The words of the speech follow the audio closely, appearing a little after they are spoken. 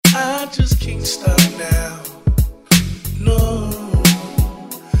just can't stop now. No,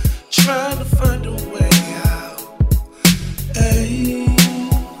 trying to find a way out. Ay,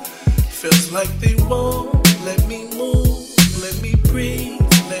 feels like they won't let me move, let me breathe,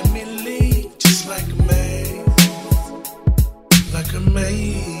 let me leave, just like a maze, like a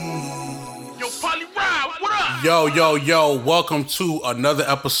maze. Yo, Polly Rob, what up? Yo, welcome to another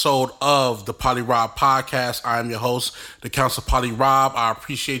episode of the Polly Rob Podcast. I am your host, the Council Polly Rob. I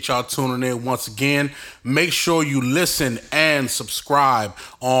appreciate y'all tuning in once again. Make sure you listen and subscribe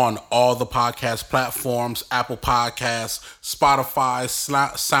on all the podcast platforms, Apple Podcasts, Spotify,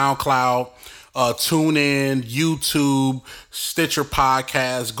 SoundCloud, TuneIn, YouTube, Stitcher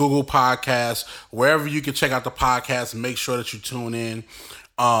Podcasts, Google Podcasts, wherever you can check out the podcast. Make sure that you tune in.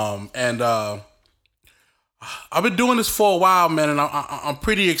 I've been doing this for a while, man, and I'm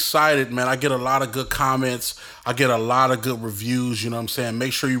pretty excited, man. I get a lot of good comments. I get a lot of good reviews, you know what I'm saying?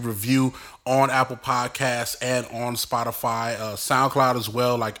 Make sure you review on Apple Podcasts and on Spotify, SoundCloud as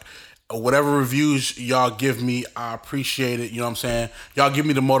well. Like, whatever reviews y'all give me, I appreciate it, you know what I'm saying? Y'all give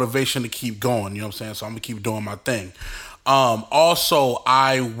me the motivation to keep going, you know what I'm saying? So I'm going to keep doing my thing. Also,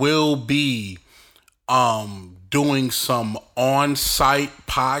 I will be doing some on-site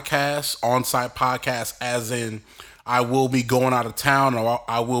podcasts, as in I will be going out of town, or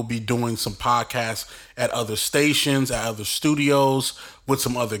I will be doing some podcasts at other stations, at other studios with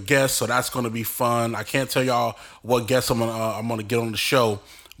some other guests. So that's going to be fun. I can't tell y'all what guests I'm gonna get on the show,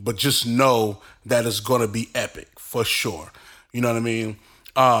 but just know that it's going to be epic for sure. You know what I mean?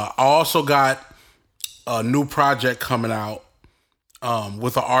 I also got a new project coming out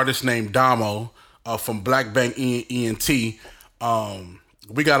with an artist named Damo. From Black Bank ENT.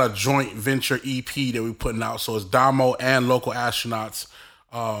 We got a joint venture EP that we putting out. So it's Damo and Local Astronauts.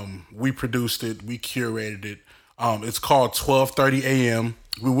 We produced it. We curated it. It's called 12:30 a.m.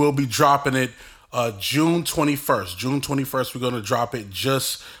 We will be dropping it June 21st. June 21st, we're going to drop it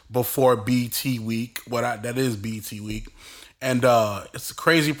just before BT Week. That is BT Week. And it's a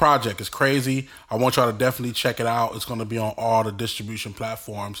crazy project. It's crazy. I want y'all to definitely check it out. It's going to be on all the distribution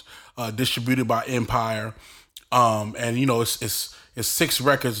platforms, distributed by Empire. And you know, it's 6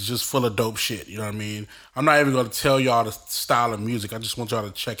 records just full of dope shit. You know what I mean? I'm not even going to tell y'all the style of music. I just want y'all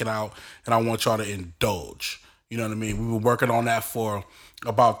to check it out, and I want y'all to indulge. You know what I mean? We've been working on that for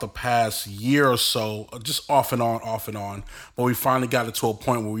about the past year or so, just off and on. But we finally got it to a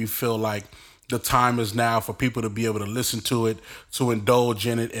point where we feel like the time is now for people to be able to listen to it, to indulge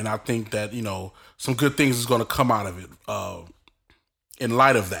in it. And I think that, you know, some good things is going to come out of it in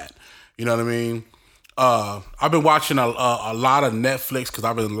light of that. You know what I mean? I've been watching a lot of Netflix because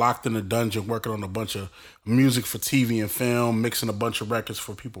I've been locked in the dungeon working on a bunch of music for TV and film, mixing a bunch of records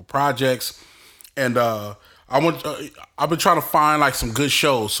for people projects. And I've been trying to find like some good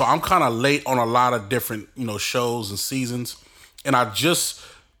shows. So I'm kind of late on a lot of different, you know, shows and seasons. And I just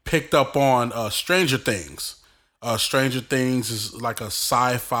picked up on Stranger Things. Stranger Things is like a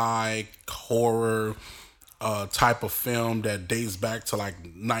sci-fi horror type of film that dates back to like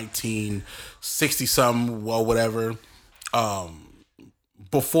 1960 something or whatever.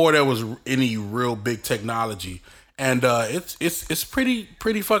 Before there was any real big technology, and it's pretty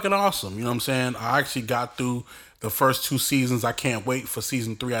fucking awesome. You know what I'm saying? I actually got through the first 2 seasons. I can't wait for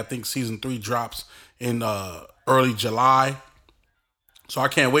season 3. I think season 3 drops in early July. So I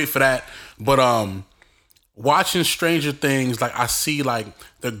can't wait for that. But watching Stranger Things, like I see like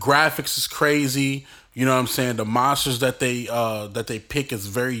the graphics is crazy. You know what I'm saying? The monsters that they pick is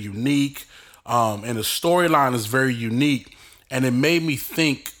very unique. And the storyline is very unique. And it made me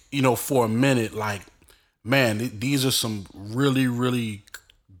think, you know, for a minute, like, man, these are some really, really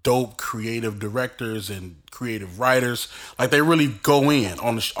dope creative directors and creative writers. Like they really go in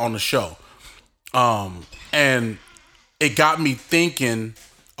on the show. And it got me thinking,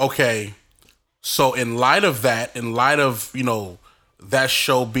 okay, so in light of that, you know, that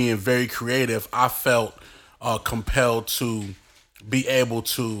show being very creative, I felt compelled to be able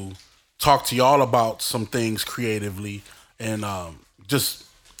to talk to y'all about some things creatively and just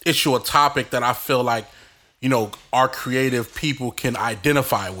issue a topic that I feel like, you know, our creative people can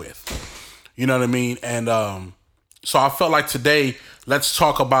identify with. You know what I mean? And so I felt like today, let's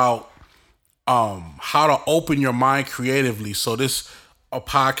talk about how to open your mind creatively. So this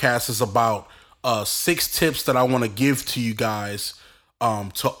podcast is about 6 tips that I want to give to you guys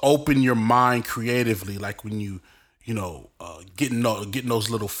to open your mind creatively, like when you getting those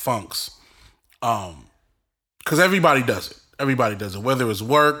little funks. Because everybody does it. Everybody does it, whether it's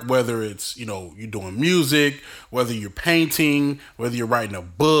work, whether it's, you know, you're doing music, whether you're painting, whether you're writing a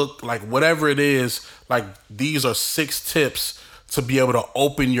book, like whatever it is, like these are 6 tips to be able to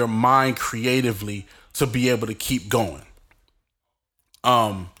open your mind creatively to be able to keep going.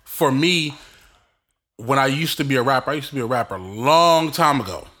 For me, when I used to be a rapper, a long time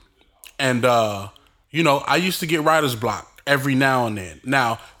ago. And, I used to get writer's block every now and then.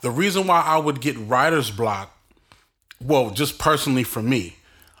 Now, the reason why I would get writer's block, well, just personally for me,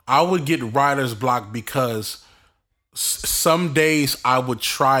 I would get writer's block because some days I would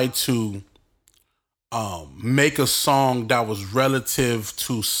try to make a song that was relative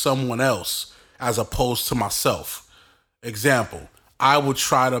to someone else as opposed to myself. Example, I would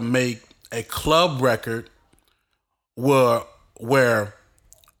try to make a club record where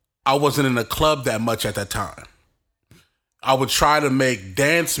I wasn't in a club that much at that time. I would try to make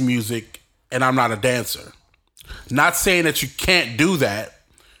dance music, and I'm not a dancer. Not saying that you can't do that,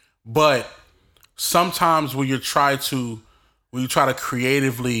 but sometimes when you try to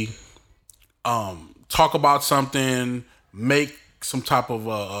creatively talk about something, make some type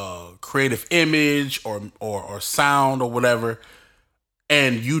of creative image or sound or whatever,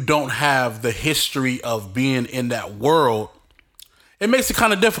 and you don't have the history of being in that world, it makes it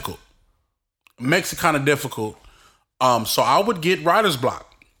kind of difficult. So I would get writer's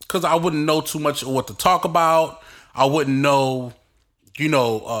block because I wouldn't know too much of what to talk about. I wouldn't know,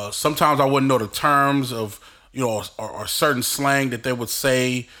 sometimes I wouldn't know the terms of, or certain slang that they would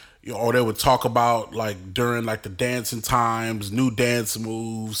say, or they would talk about like during like the dancing times, new dance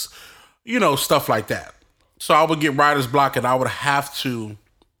moves, stuff like that. So I would get writer's block and I would have to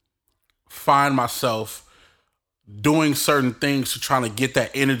find myself doing certain things to try to get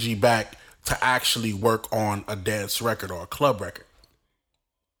that energy back to actually work on a dance record or a club record.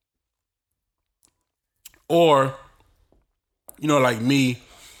 Or, like me,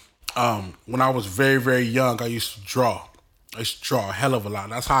 when I was very, very young, I used to draw. I used to draw a hell of a lot.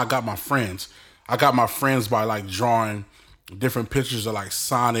 That's how I got my friends. I got my friends by like drawing different pictures of like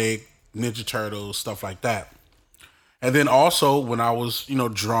Sonic, Ninja Turtles, stuff like that. And then also when I was,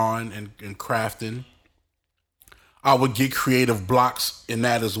 drawing and crafting, I would get creative blocks in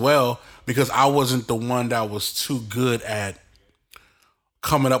that as well because I wasn't the one that was too good at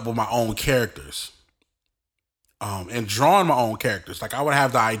coming up with my own characters. And drawing my own characters. Like I would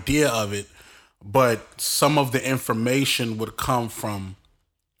have the idea of it, but some of the information would come from,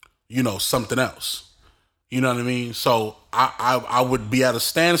 something else. You know what I mean? So I would be at a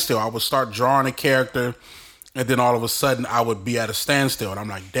standstill. I would start drawing a character, and then all of a sudden I would be at a standstill. And I'm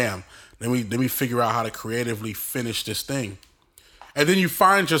like, damn, let me figure out how to creatively finish this thing. And then you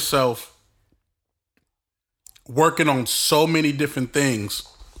find yourself working on so many different things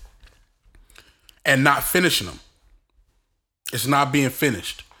and not finishing them. It's not being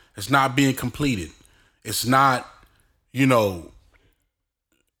finished. It's not being completed. It's not, you don't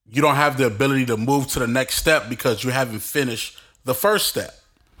have the ability to move to the next step because you haven't finished the first step.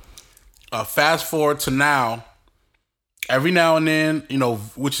 Fast forward to now, every now and then,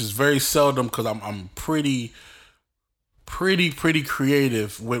 which is very seldom because I'm pretty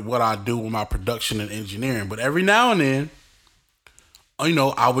creative with what I do with my production and engineering. But every now and then,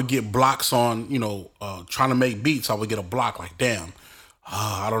 I would get blocks on, trying to make beats. I would get a block like, damn,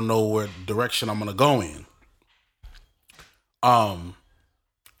 I don't know what direction I'm going to go in.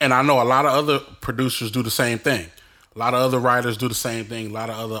 And I know a lot of other producers do the same thing. A lot of other writers do the same thing. A lot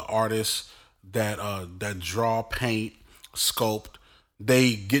of other artists that draw, paint, sculpt,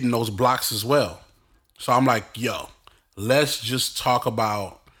 they get in those blocks as well. So I'm like, yo, let's just talk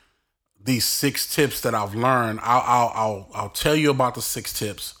about these 6 tips that I've learned. I'll tell you about the 6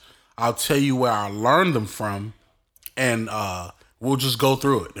 tips. I'll tell you where I learned them from, and we'll just go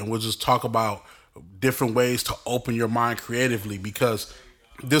through it, and we'll just talk about different ways to open your mind creatively, because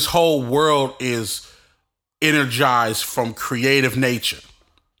this whole world is energized from creative nature.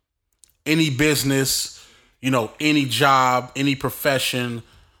 Any business, any job, any profession.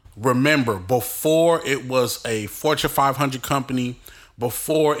 Remember, before it was a Fortune 500 company,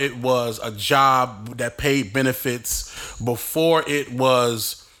 before it was a job that paid benefits, before it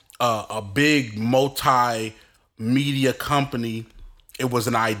was a big multi-media company, it was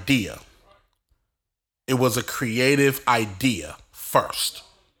an idea. It was a creative idea first.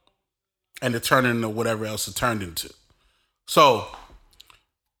 And it turned into whatever else it turned into. So,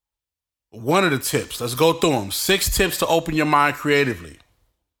 one of the tips, let's go through them. 6 tips to open your mind creatively.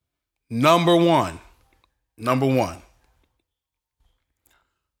 Number one,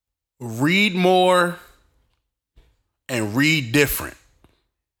 read more and read different.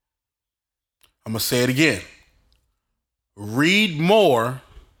 I'm going to say it again. Read more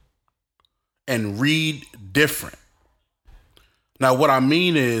and read different. Now, what I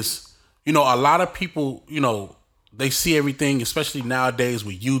mean is, a lot of people, they see everything, especially nowadays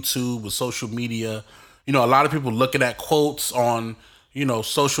with YouTube, with social media. A lot of people looking at quotes on,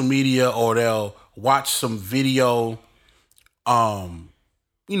 social media, or they'll watch some video, on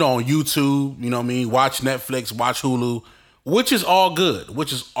YouTube, watch Netflix, watch Hulu, which is all good,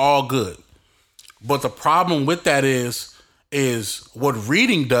 But the problem with that is what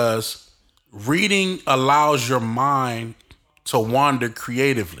reading does. Reading allows your mind to wander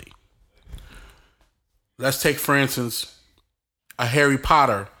creatively. Let's take, for instance, a Harry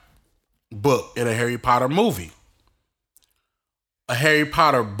Potter book and a Harry Potter movie. A Harry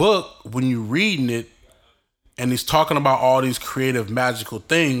Potter book, when you're reading it, and he's talking about all these creative, magical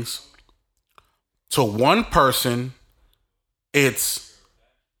things, to one person, it's,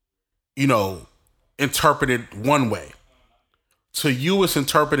 interpreted one way. To you, it's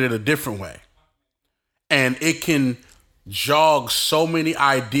interpreted a different way. And it can jog so many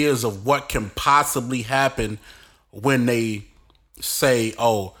ideas of what can possibly happen when they say,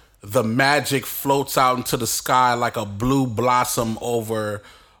 oh, the magic floats out into the sky like a blue blossom over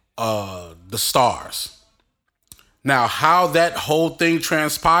the stars. Now, how that whole thing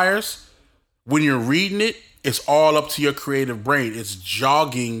transpires when you're reading it, it's all up to your creative brain. It's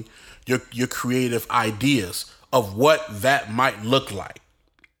jogging your creative ideas of what that might look like.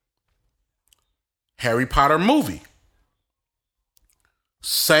 Harry Potter movie.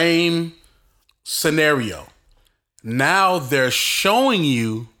 Same scenario. Now they're showing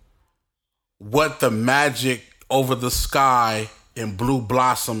you what the magic over the sky and blue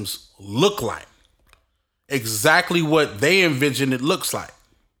blossoms look like. Exactly what they envision it looks like.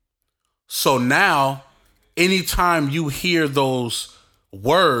 So now, anytime you hear those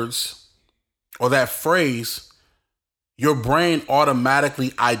words or that phrase, your brain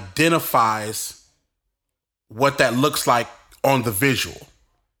automatically identifies what that looks like on the visual.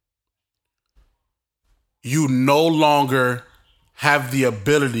 You no longer have the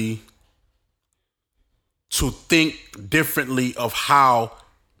ability to think differently of how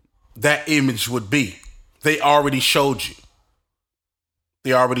that image would be. They already showed you.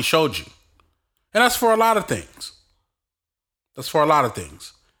 And that's for a lot of things.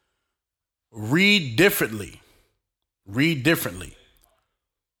 Read differently. Read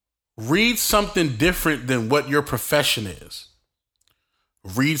something different than what your profession is.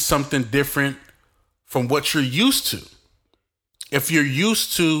 Read something different from what you're used to. If you're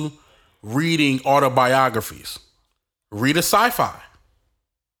used to reading autobiographies, read a sci-fi.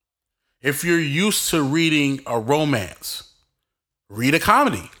 If you're used to reading a romance, read a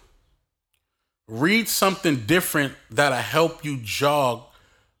comedy. Read something different that'll help you jog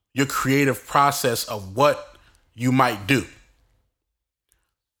your creative process of what you might do.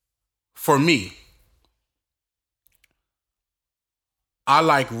 For me, I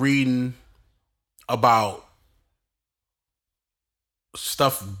like reading about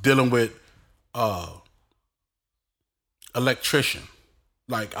stuff dealing with electrician.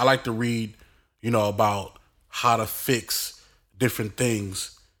 Like, I like to read, about how to fix different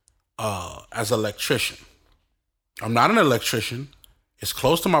things as an electrician. I'm not an electrician. It's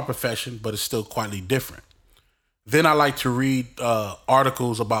close to my profession, but it's still quite different. Then I like to read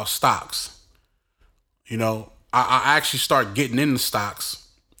articles about stocks. I actually start getting into stocks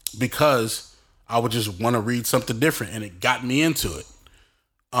because I would just want to read something different, and it got me into it.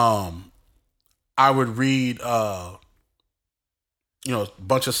 I would read, a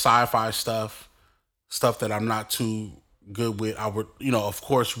bunch of sci-fi stuff that I'm not too good with. I would, of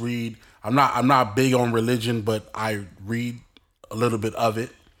course, read. I'm not big on religion, but I read a little bit of it.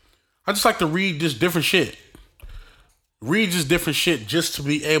 I just like to read just different shit. Just to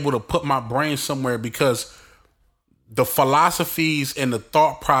be able to put my brain somewhere, because the philosophies and the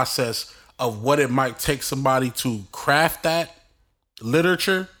thought process of what it might take somebody to craft that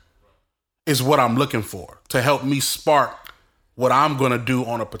literature is what I'm looking for, to help me spark what I'm going to do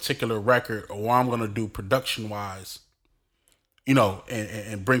on a particular record, or what I'm going to do production wise,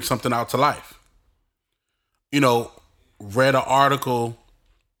 and bring something out to life. Read an article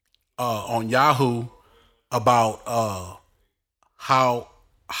on Yahoo about how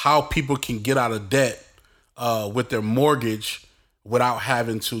people can get out of debt with their mortgage without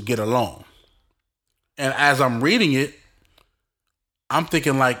having to get a loan. And as I'm reading it, I'm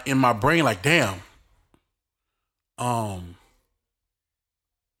thinking, like, in my brain, like, damn,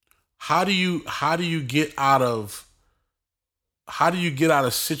 how do you get out of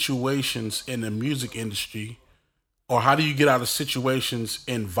situations in the music industry, or how do you get out of situations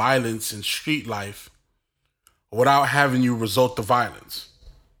in violence and street life without having you resort to violence?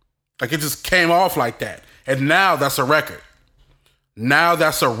 Like, it just came off like that. And now that's a record. Now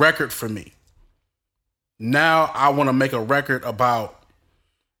that's a record for me. Now I want to make a record about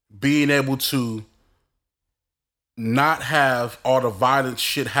being able to not have all the violent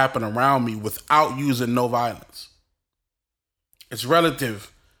shit happen around me without using no violence. It's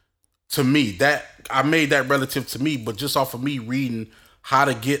relative to me. That I made that relative to me, but just off of me reading how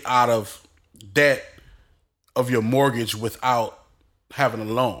to get out of debt of your mortgage without having a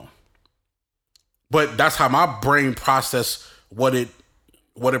loan. But that's how my brain processed what it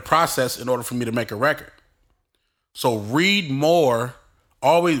processed in order for me to make a record. So read more,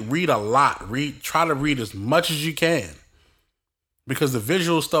 always read a lot. Try to read as much as you can. Because the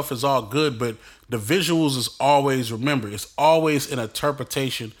visual stuff is all good, but the visuals is always, remember, it's always an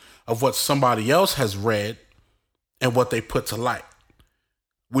interpretation of what somebody else has read and what they put to light.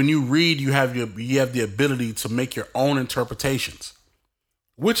 When you read, you have the ability to make your own interpretations,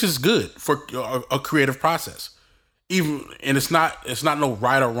 which is good for a creative process. And it's not no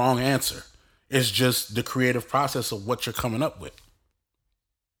right or wrong answer. It's just the creative process of what you're coming up with.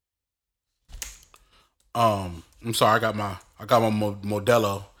 I'm sorry, I got my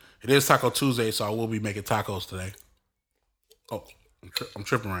Modelo. It is Taco Tuesday, so I will be making tacos today. Oh, I'm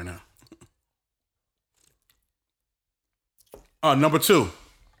tripping right now. Number two.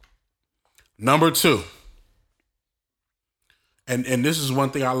 And this is one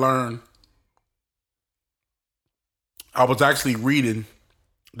thing I learned. I was actually reading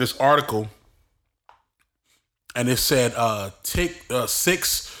this article, and it said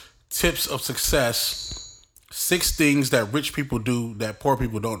 6 tips of success, 6 things that rich people do that poor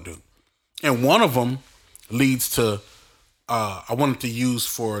people don't do. And one of them leads to, I wanted to use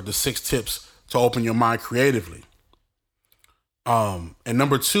for the 6 tips to open your mind creatively. And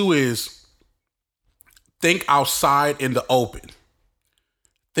number 2 is think outside in the open.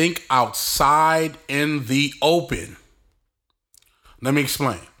 Think outside in the open. Let me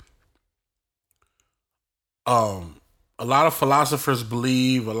explain. A lot of philosophers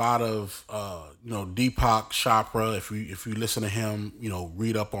believe, a lot of Deepak Chopra. If you listen to him,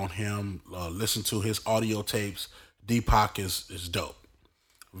 read up on him, listen to his audio tapes. Deepak is dope.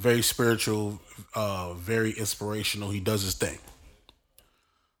 Very spiritual, very inspirational. He does his thing.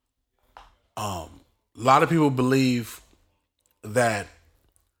 A lot of people believe that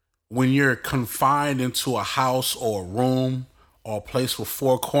when you're confined into a house or a room or a place with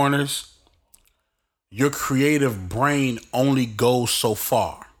 4 corners, your creative brain only goes so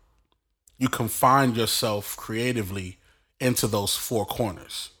far. You confine yourself creatively into those 4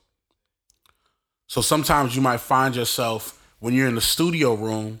 corners. So sometimes you might find yourself when you're in the studio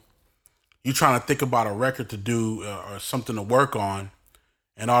room, you're trying to think about a record to do or something to work on,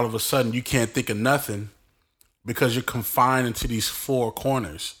 and all of a sudden you can't think of nothing because you're confined into these 4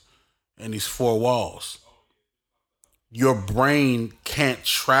 corners and these 4 walls. Your brain can't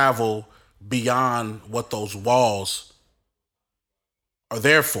travel beyond what those walls are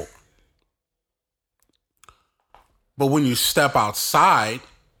there for. But when you step outside,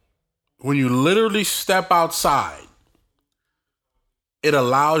 when you literally step outside, it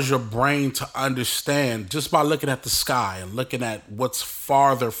allows your brain to understand just by looking at the sky and looking at what's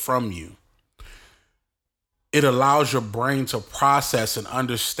farther from you. It allows your brain to process and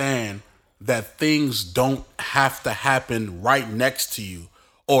understand that things don't have to happen right next to you,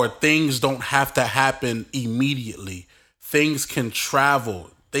 or things don't have to happen immediately. Things can travel.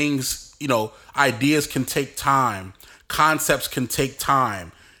 Things, ideas can take time. Concepts can take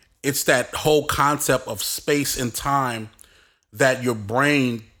time. It's that whole concept of space and time that your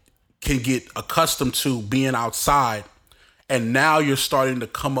brain can get accustomed to being outside. And now you're starting to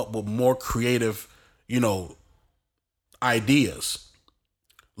come up with more creative, ideas.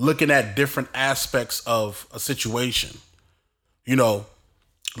 Looking at different aspects of a situation. A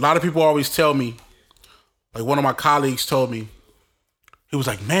lot of people always tell me, like one of my colleagues told me, he was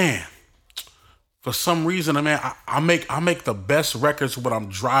like, man, for some reason, I make the best records when I'm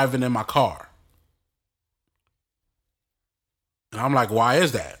driving in my car. And I'm like, why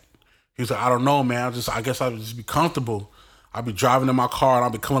is that? He was like, I don't know, man. I guess I'll just be comfortable. I'll be driving in my car and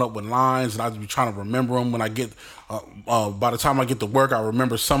I'll be coming up with lines and I'll be trying to remember them when I get, by the time I get to work, I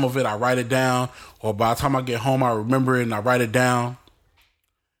remember some of it, I write it down. Or by the time I get home, I remember it and I write it down.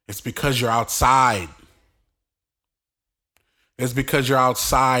 It's because you're outside. It's because you're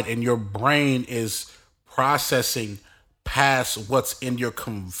outside and your brain is processing past what's in your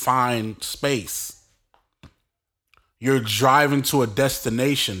confined space. You're driving to a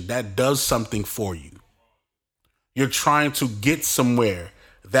destination that does something for you. You're trying to get somewhere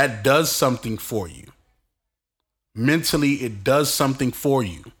that does something for you. Mentally, it does something for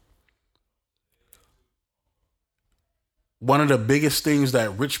you. one of the biggest things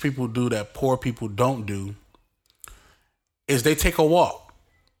that rich people do that poor people don't do is they take a walk.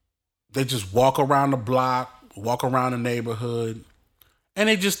 They just walk around the block, walk around the neighborhood, and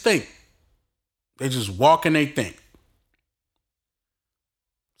they just think. They just walk and they think.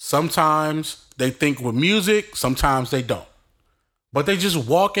 Sometimes they think with music, sometimes they don't. But they just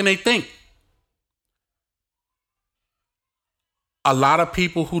walk and they think. A lot of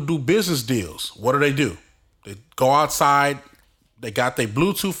people who do business deals, what do? They go outside, they got their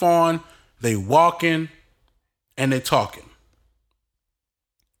Bluetooth on, they walking, and they talking.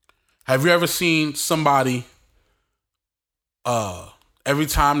 Have you ever seen somebody, every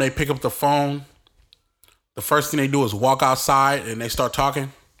time they pick up the phone, the first thing they do is walk outside and they start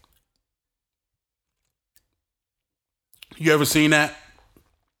talking? You ever seen that?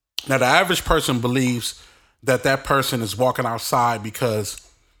 Now, the average person believes that person is walking outside because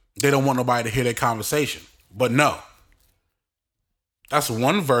they don't want nobody to hear their conversation. But no. That's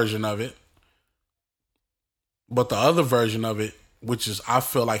one version of it. But the other version of it, which is I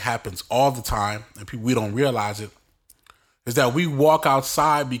feel like happens all the time, and we don't realize it, is that we walk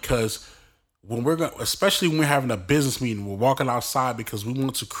outside because especially when we're having a business meeting, we're walking outside because we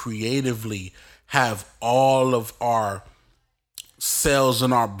want to creatively have all of our cells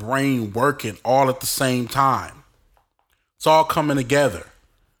in our brain working all at the same time. It's all coming together.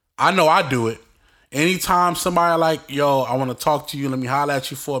 I know I do it. Anytime somebody like, yo, I want to talk to you, let me holler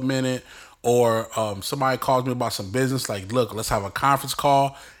at you for a minute, or somebody calls me about some business, like, look, let's have a conference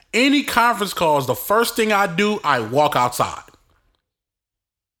call. Any conference calls, the first thing I do, I walk outside.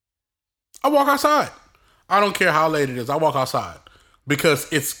 I walk outside. I don't care how late it is. I walk outside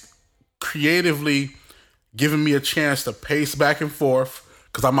because it's creatively giving me a chance to pace back and forth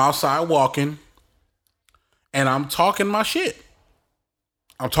because I'm outside walking and I'm talking my shit.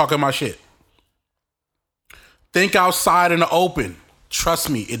 Think outside in the open. Trust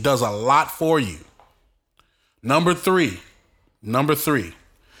me, it does a lot for you. Number three,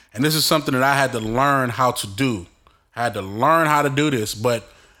 and this is something that I had to learn how to do. I had to learn how to do this, but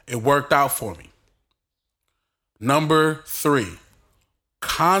it worked out for me. Number 3,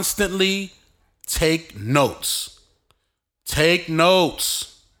 constantly take notes. Take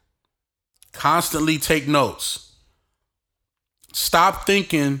notes. Constantly take notes. Stop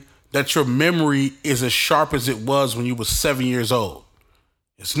thinking that your memory is as sharp as it was when you were 7 years old.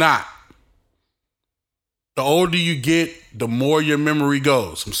 It's not. The older you get, the more your memory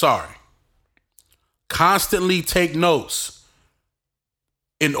goes. I'm sorry. Constantly take notes.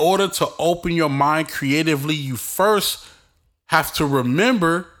 In order to open your mind creatively, you first have to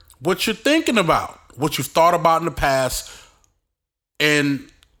remember what you're thinking about, what you've thought about in the past. And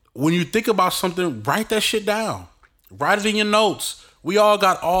when you think about something, write that shit down. Write it in your notes. We all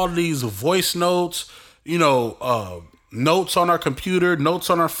got all these voice notes, notes on our computer,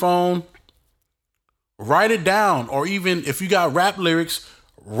 notes on our phone. Write it down. Or even if you got rap lyrics,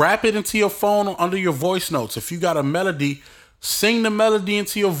 rap it into your phone under your voice notes. If you got a melody, sing the melody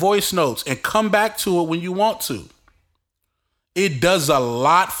into your voice notes and come back to it when you want to. It does a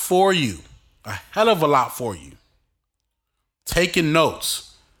lot for you. A hell of a lot for you. Taking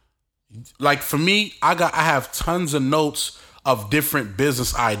notes. Like for me, I have tons of notes of different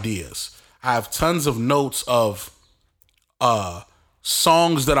business ideas. I have tons of notes of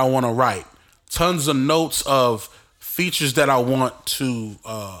songs that I want to write. Tons of notes of features that I want to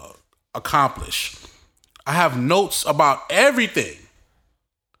accomplish. I have notes about everything.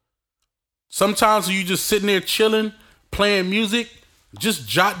 Sometimes when you just sitting there chilling, playing music, just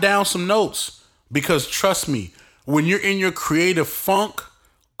jot down some notes. Because trust me, when you're in your creative funk,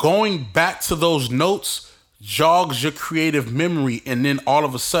 going back to those notes jogs your creative memory, and then all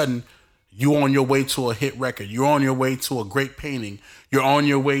of a sudden, you're on your way to a hit record. You're on your way to a great painting. You're on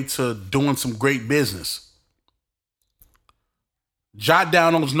your way to doing some great business. Jot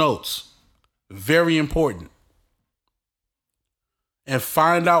down those notes. Very important. And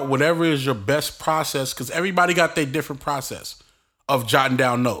find out whatever is your best process, because everybody got their different process of jotting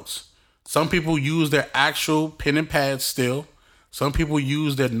down notes. Some people use their actual pen and pad still. Some people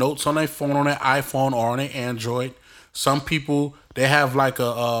use their notes on their phone, on their iPhone, or on their Android. Some people, they have like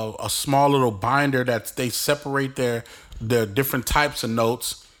a small little binder that they separate their different types of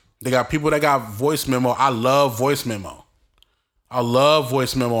notes. They got people that got voice memo. I love voice memo. I love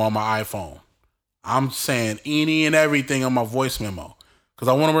voice memo on my iPhone. I'm saying any and everything on my voice memo because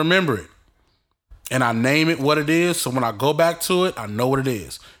I want to remember it. And I name it what it is. So when I go back to it, I know what it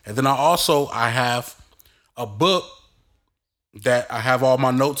is. And then I have a book that I have all my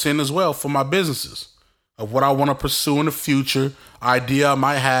notes in as well for my businesses of what I want to pursue in the future, idea I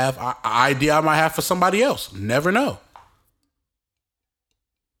might have for somebody else. Never know.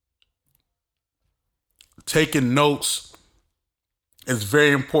 taking notes is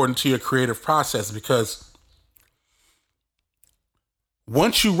very important to your creative process, because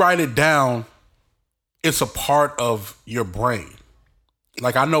once you write it down, it's a part of your brain.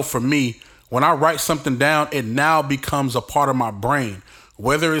 Like, I know for me, when I write something down, it now becomes a part of my brain.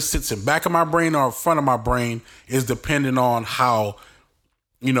 Whether it sits in back of my brain or in front of my brain is dependent on how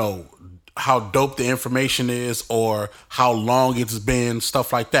dope the information is or how long it's been,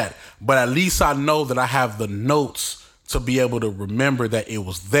 stuff like that. But at least I know that I have the notes to be able to remember that it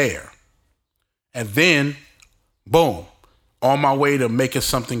was there. And then, boom, on my way to making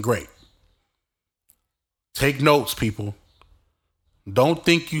something great. Take notes, people. Don't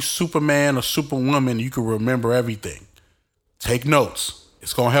think you Superman or Superwoman, you can remember everything. Take notes.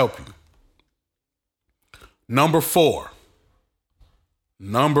 It's going to help you. Number four.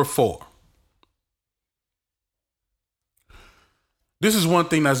 This is one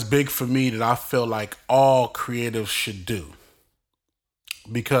thing that's big for me that I feel like all creatives should do,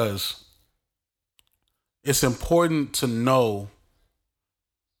 because it's important to know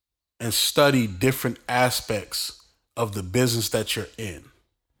and study different aspects of the business that you're in.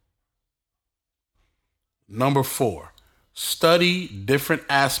 Number four, study different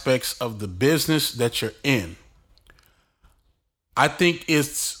aspects of the business that you're in. I think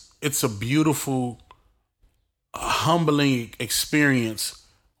it's a beautiful, humbling experience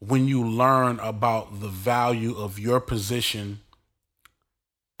when you learn about the value of your position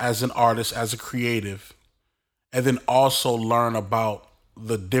as an artist, as a creative, and then also learn about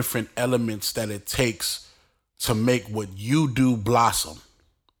the different elements that it takes to make what you do blossom.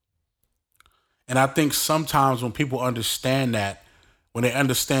 And I think sometimes when people understand that, when they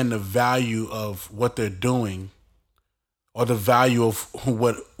understand the value of what they're doing or the value of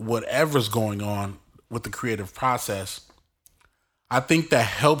whatever's going on with the creative process, I think that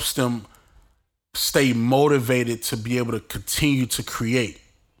helps them stay motivated to be able to continue to create.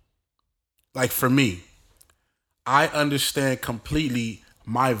 Like for me, I understand completely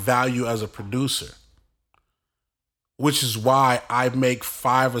my value as a producer, which is why I make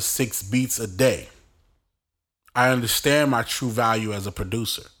 5 or 6 beats a day. I understand my true value as a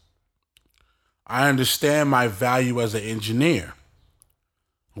producer. I understand my value as an engineer,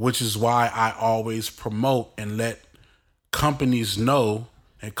 which is why I always promote and let companies know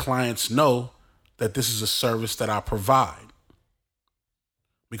and clients know that this is a service that I provide,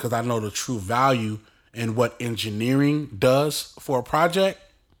 because I know the true value in what engineering does for a project,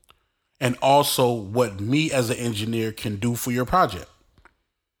 and also what me as an engineer can do for your project.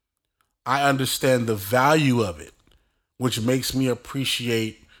 I understand the value of it, which makes me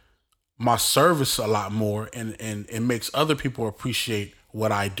appreciate my service a lot more, and it makes other people appreciate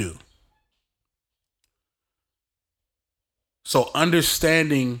what I do. So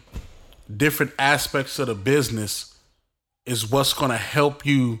understanding different aspects of the business is what's going to help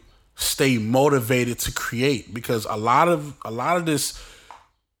you stay motivated to create, because a lot of this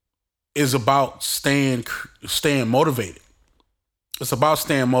is about staying motivated. It's about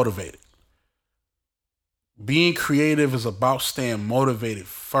staying motivated. Being creative is about staying motivated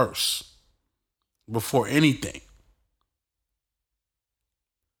first, before anything.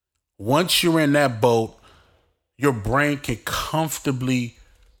 Once you're in that boat, your brain can comfortably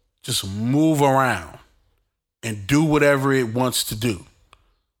just move around and do whatever it wants to do.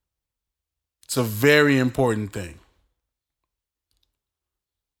 It's a very important thing.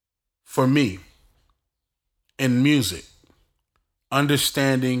 For me, in music,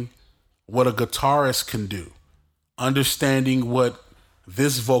 understanding what a guitarist can do, understanding what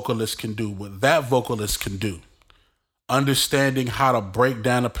this vocalist can do, what that vocalist can do, understanding how to break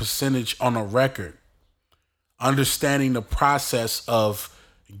down a percentage on a record, understanding the process of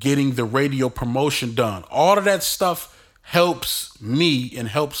getting the radio promotion done. All of that stuff helps me and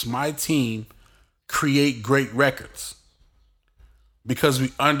helps my team create great records, because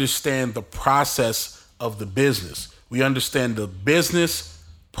we understand the process of the business. We understand the business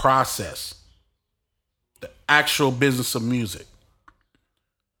process, the actual business of music.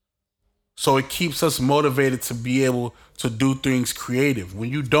 So it keeps us motivated to be able to do things creative. When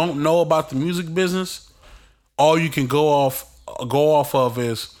you don't know about the music business, all you can go off of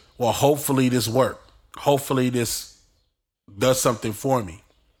is, well, hopefully this works. Hopefully this does something for me.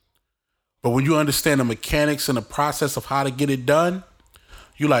 But when you understand the mechanics and the process of how to get it done,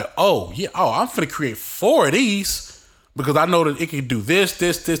 you're like, I'm finna create 4 of these because I know that it can do this,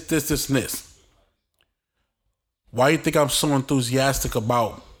 and this. Why do you think I'm so enthusiastic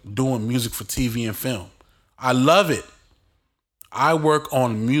about doing music for TV and film? I love it. I work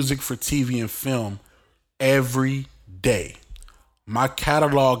on music for TV and film every day. my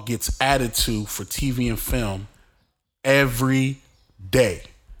catalog gets added to for TV and film every day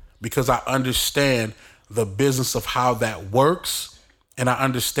because I understand the business of how that works, and I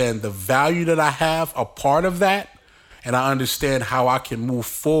understand the value that I have a part of that, and I understand how I can move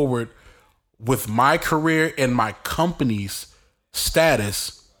forward with my career and my company's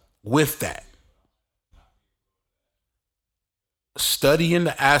status with that. Studying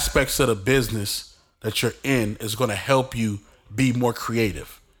the aspects of the business that you're in is going to help you be more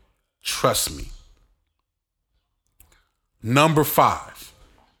creative. Trust me. Number five.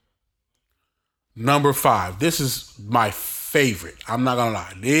 This is my favorite. I'm not going to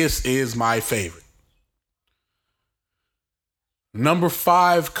lie. This is my favorite. Number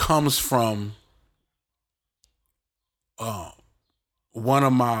 5 comes from one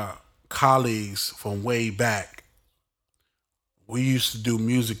of my colleagues from way back. We used to do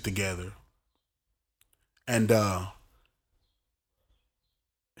music together. And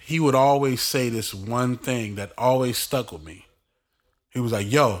he would always say this one thing that always stuck with me. He was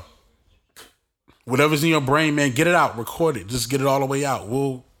like, yo, whatever's in your brain, man, get it out, record it. Just get it all the way out.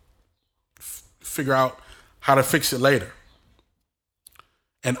 We'll figure out how to fix it later.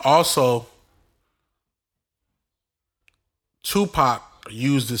 And also, Tupac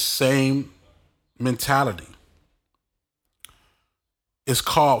used the same mentality. It's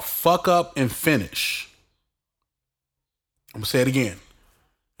called fuck up and finish. I'm going to say it again.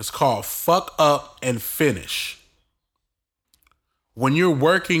 It's called fuck up and finish. When you're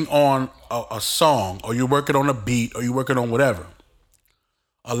working on a song, or you're working on a beat, or you're working on whatever,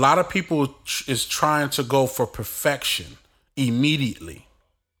 a lot of people is trying to go for perfection immediately.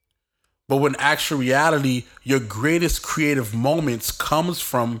 But when actual reality, your greatest creative moments comes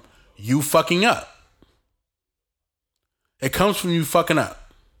from you fucking up. It comes from you fucking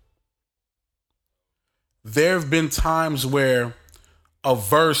up. There have been times where a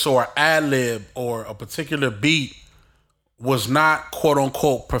verse or ad-lib or a particular beat was not quote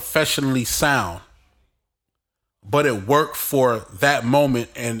unquote professionally sound, but it worked for that moment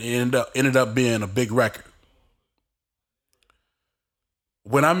and it ended up being a big record.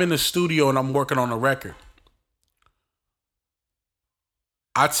 When I'm in the studio and I'm working on a record,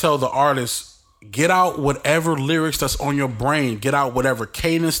 I tell the artist, get out whatever lyrics that's on your brain. Get out whatever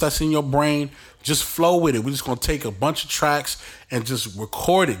cadence that's in your brain. Just flow with it. We're just going to take a bunch of tracks and just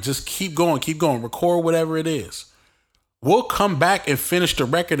record it. Just keep going. Record whatever it is. We'll come back and finish the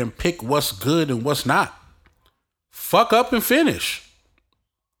record and pick what's good and what's not. Fuck up and finish.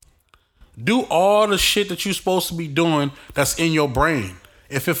 Do all the shit that you're supposed to be doing that's in your brain.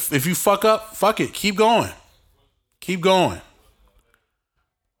 If you fuck up, fuck it. Keep going. Keep going.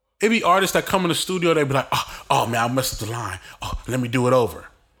 It be artists that come in the studio, they be like, oh man, I messed up the line. Oh, let me do it over.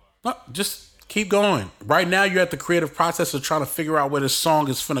 No, just keep going. Right now, you're at the creative process of trying to figure out where this song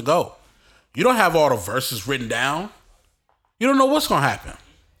is finna go. You don't have all the verses written down. You don't know what's gonna happen.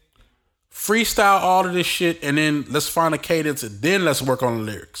 Freestyle all of this shit, and then let's find a cadence, and then let's work on the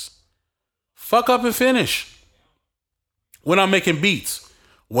lyrics. Fuck up and finish. When I'm making beats,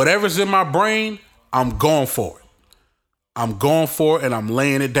 whatever's in my brain, I'm going for it. I'm going for it and I'm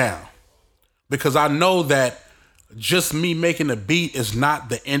laying it down. Because I know that just me making a beat is not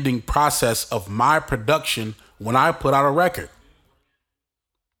the ending process of my production when I put out a record.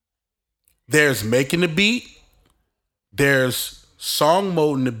 There's making the beat, there's song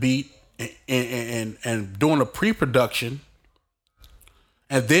moding the beat and doing a pre-production,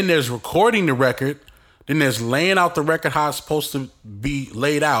 and then there's recording the record, then there's laying out the record how it's supposed to be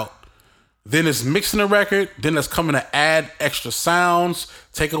laid out. Then it's mixing the record. Then it's coming to add extra sounds,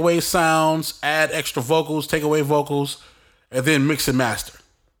 take away sounds, add extra vocals, take away vocals, and then mix and master.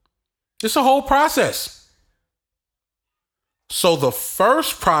 It's a whole process. So the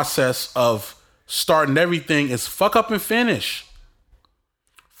first process of starting everything is fuck up and finish.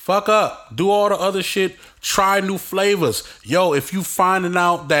 Fuck up. Do all the other shit. Try new flavors. Yo, if you finding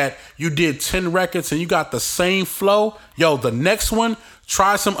out that you did 10 records and you got the same flow, yo, the next one,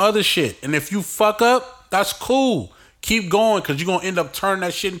 try some other shit. And if you fuck up, that's cool. Keep going, because you're going to end up turning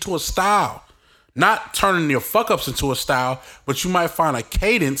that shit into a style. Not turning your fuck ups into a style, but you might find a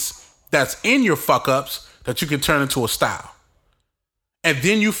cadence that's in your fuck ups that you can turn into a style. And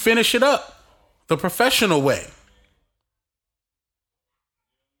then you finish it up the professional way.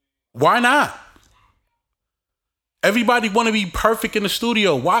 Why not? Everybody want to be perfect in the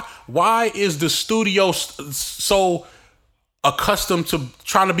studio. Why is the studio so accustomed to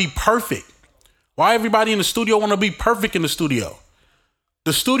trying to be perfect? Why everybody in the studio want to be perfect in the studio?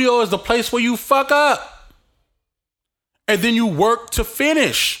 The studio is the place where you fuck up and then you work to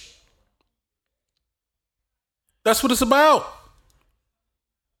finish. That's what it's about.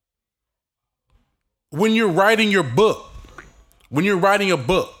 when you're writing your book, when you're writing a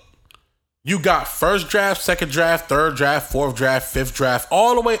book, you got first draft, second draft, third draft, fourth draft, fifth draft,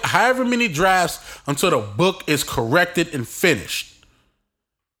 all the way, however many drafts until the book is corrected and finished.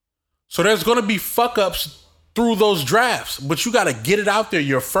 So there's going to be fuck ups through those drafts, but you got to get it out there.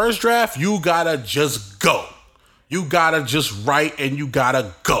 Your first draft, you got to just go. You got to just write and you got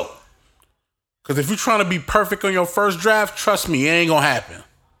to go. Because if you're trying to be perfect on your first draft, trust me, it ain't going to happen.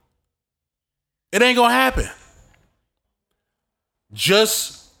 It ain't going to happen.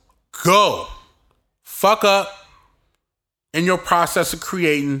 Just go. Fuck up in your process of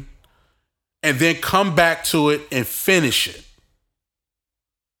creating and then come back to it and finish it.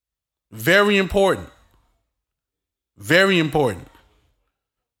 Very important. Very important.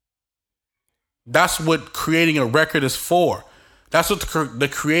 That's what creating a record is for. That's what the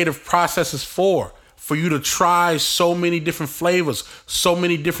creative process is for you to try so many different flavors, so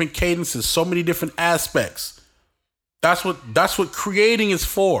many different cadences, so many different aspects. That's what creating is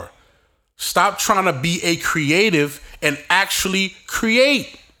for. Stop trying to be a creative and actually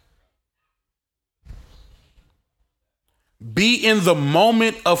create. Be in the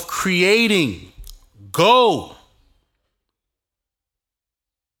moment of creating. Go.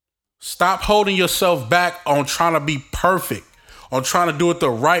 Stop holding yourself back on trying to be perfect, on trying to do it the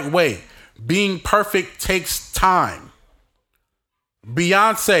right way. Being perfect takes time.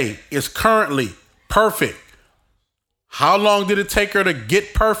 Beyonce is currently perfect. How long did it take her to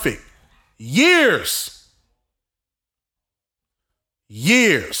get perfect? Years.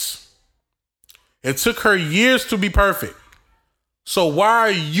 Years. It took her years to be perfect. So why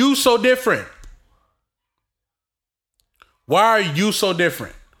are you so different? Why are you so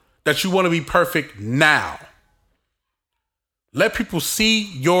different that you want to be perfect now? Let people see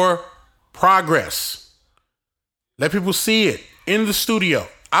your progress. Let people see it in the studio,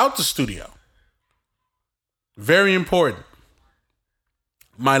 out the studio. Very important.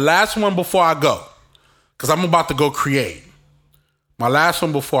 My last one before I go, because I'm about to go create. My last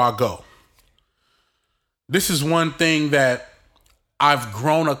one before I go. This is one thing that I've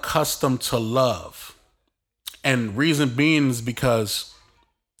grown accustomed to love. And reason being is because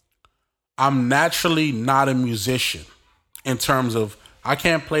I'm naturally not a musician in terms of I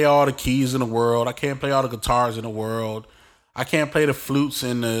can't play all the keys in the world. I can't play all the guitars in the world. I can't play the flutes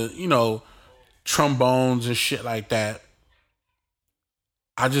and the, trombones and shit like that.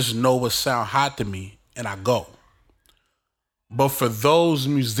 I just know what sound hot to me and I go. But for those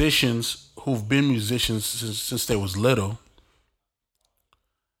musicians who've been musicians since they was little,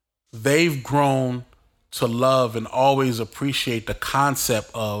 they've grown to love and always appreciate the concept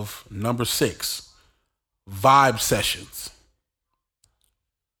of number 6, vibe sessions.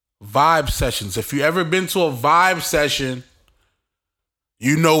 Vibe sessions. If you ever been to a vibe session,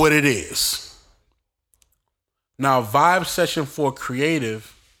 you know what it is. Now, a vibe session for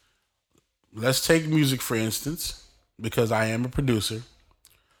creative, let's take music for instance, because I am a producer.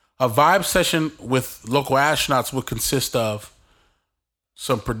 A vibe session with Local Astronauts would consist of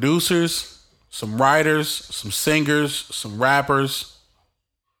some producers, some writers, some singers, some rappers,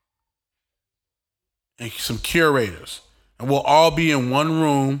 and some curators. And we'll all be in one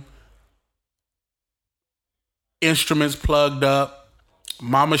room, instruments plugged up,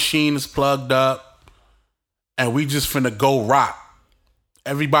 my machine is plugged up, and we just finna go rock.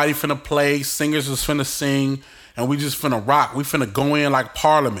 Everybody finna play, singers is finna sing, and we just finna rock. We finna go in like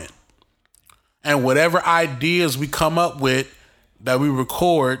Parliament. And whatever ideas we come up with that we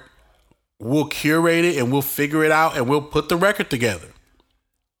record, we'll curate it and we'll figure it out and we'll put the record together.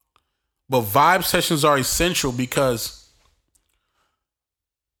 But vibe sessions are essential because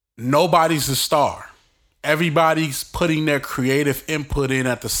nobody's a star. Everybody's putting their creative input in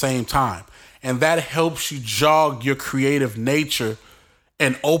at the same time. And that helps you jog your creative nature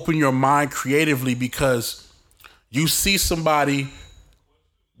and open your mind creatively because you see somebody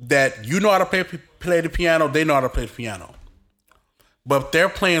that you know how to play the piano, they know how to play the piano. But they're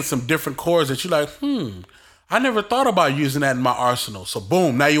playing some different chords that you're like, I never thought about using that in my arsenal. So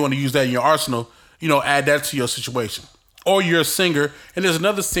boom, now you want to use that in your arsenal, add that to your situation. Or you're a singer and there's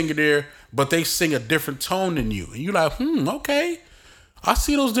another singer there, but they sing a different tone than you. And you're like, okay. I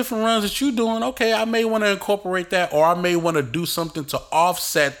see those different runs that you're doing. Okay, I may want to incorporate that, or I may want to do something to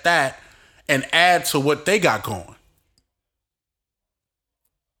offset that and add to what they got going.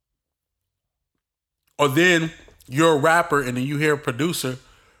 Or then you're a rapper and then you hear a producer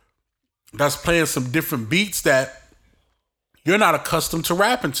that's playing some different beats that you're not accustomed to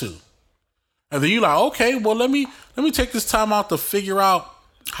rapping to. And then you're like, okay, well, let me take this time out to figure out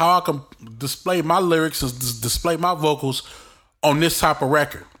how I can display my lyrics and display my vocals on this type of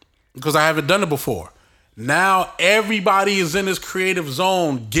record because I haven't done it before. Now everybody is in this creative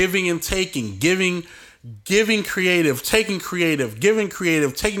zone, giving and taking, giving creative, taking creative, giving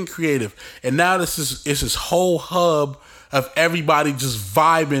creative, taking creative. And now it's this whole hub of everybody just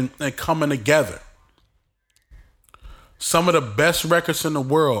vibing and coming together. Some of the best records in the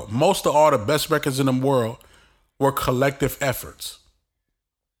world, most of all the best records in the world were collective efforts.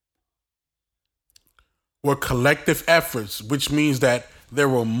 Which means that there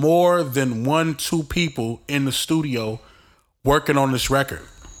were more than 1-2 people in the studio working on this record.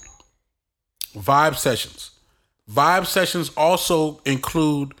 Vibe sessions also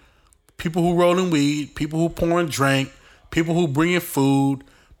include people who rolling weed, people who pouring drink, people who bringing food,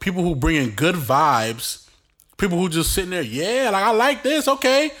 people who bringing good vibes, people who just sitting there, yeah, like I like this,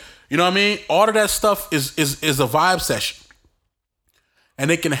 okay. You know what I mean? All of that stuff is a vibe session. And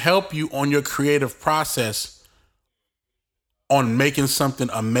it can help you on your creative process on making something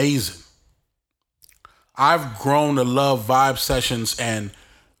amazing. I've grown to love vibe sessions, and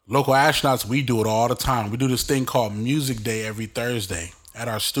Local Astronauts, we do it all the time. We do this thing called Music Day every Thursday at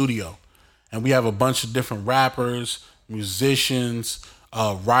our studio. And we have a bunch of different rappers, musicians,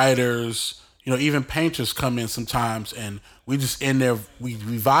 writers, even painters come in sometimes, and we just in there, we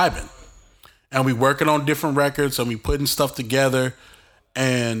vibing. And we working on different records, and we putting stuff together,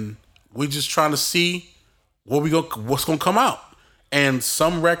 and we just trying to see what's gonna come out. And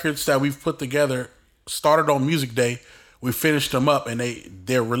some records that we've put together started on Music Day, we finished them up, and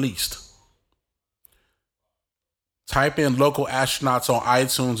they're released. Type in Local Astronauts on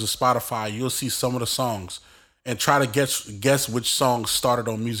iTunes or Spotify. You'll see some of the songs, and try to guess which songs started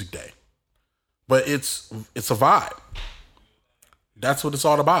on Music Day. But it's a vibe. That's what it's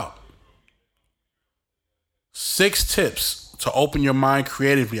all about. 6 tips to open your mind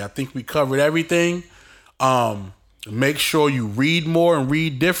creatively. I think we covered everything. Make sure you read more and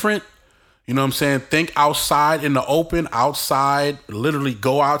read different. You know what I'm saying? Think outside in the open, outside, literally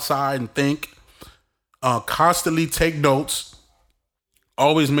go outside and think. Constantly take notes.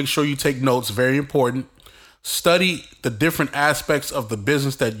 Always make sure you take notes. Very important. Study the different aspects of the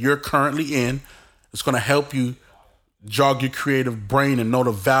business that you're currently in. It's going to help you jog your creative brain and know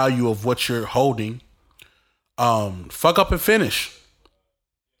the value of what you're holding. Fuck up and finish.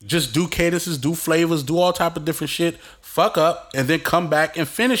 Just do cadences, do flavors, do all type of different shit. Fuck up and then come back and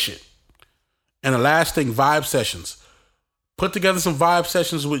finish it. And the last thing, vibe sessions. Put together some vibe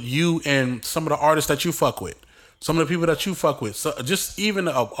sessions with you and some of the artists that you fuck with. Some of the people that you fuck with. So just even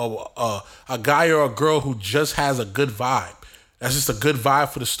a guy or a girl who just has a good vibe. That's just a good vibe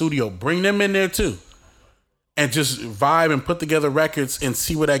for the studio. Bring them in there too. And just vibe and put together records and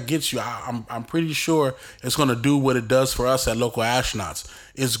see where that gets you. I'm pretty sure it's going to do what it does for us at Local Astronauts.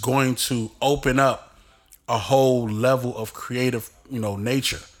 It's going to open up a whole level of creative,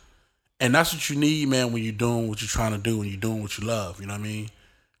 nature. And that's what you need, man, when you're doing what you're trying to do, when you're doing what you love. You know what I mean?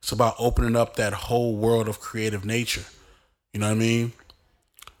 It's about opening up that whole world of creative nature. You know what I mean?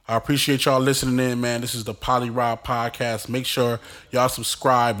 I appreciate y'all listening in, man. This is the Poly Rob Podcast. Make sure y'all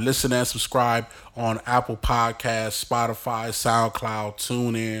subscribe, listen and subscribe on Apple Podcasts, Spotify, SoundCloud,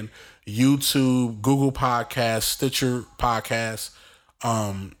 TuneIn, YouTube, Google Podcasts, Stitcher Podcasts.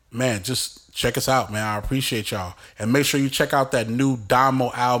 Man, just check us out, man. I appreciate y'all. And make sure you check out that new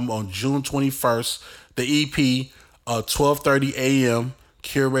Damo album on June 21st, the EP, 12:30 a.m.,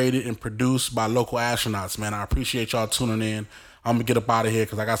 curated and produced by Local Astronauts, man. I appreciate y'all tuning in. I'm going to get up out of here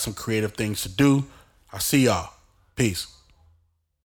because I got some creative things to do. I'll see y'all. Peace.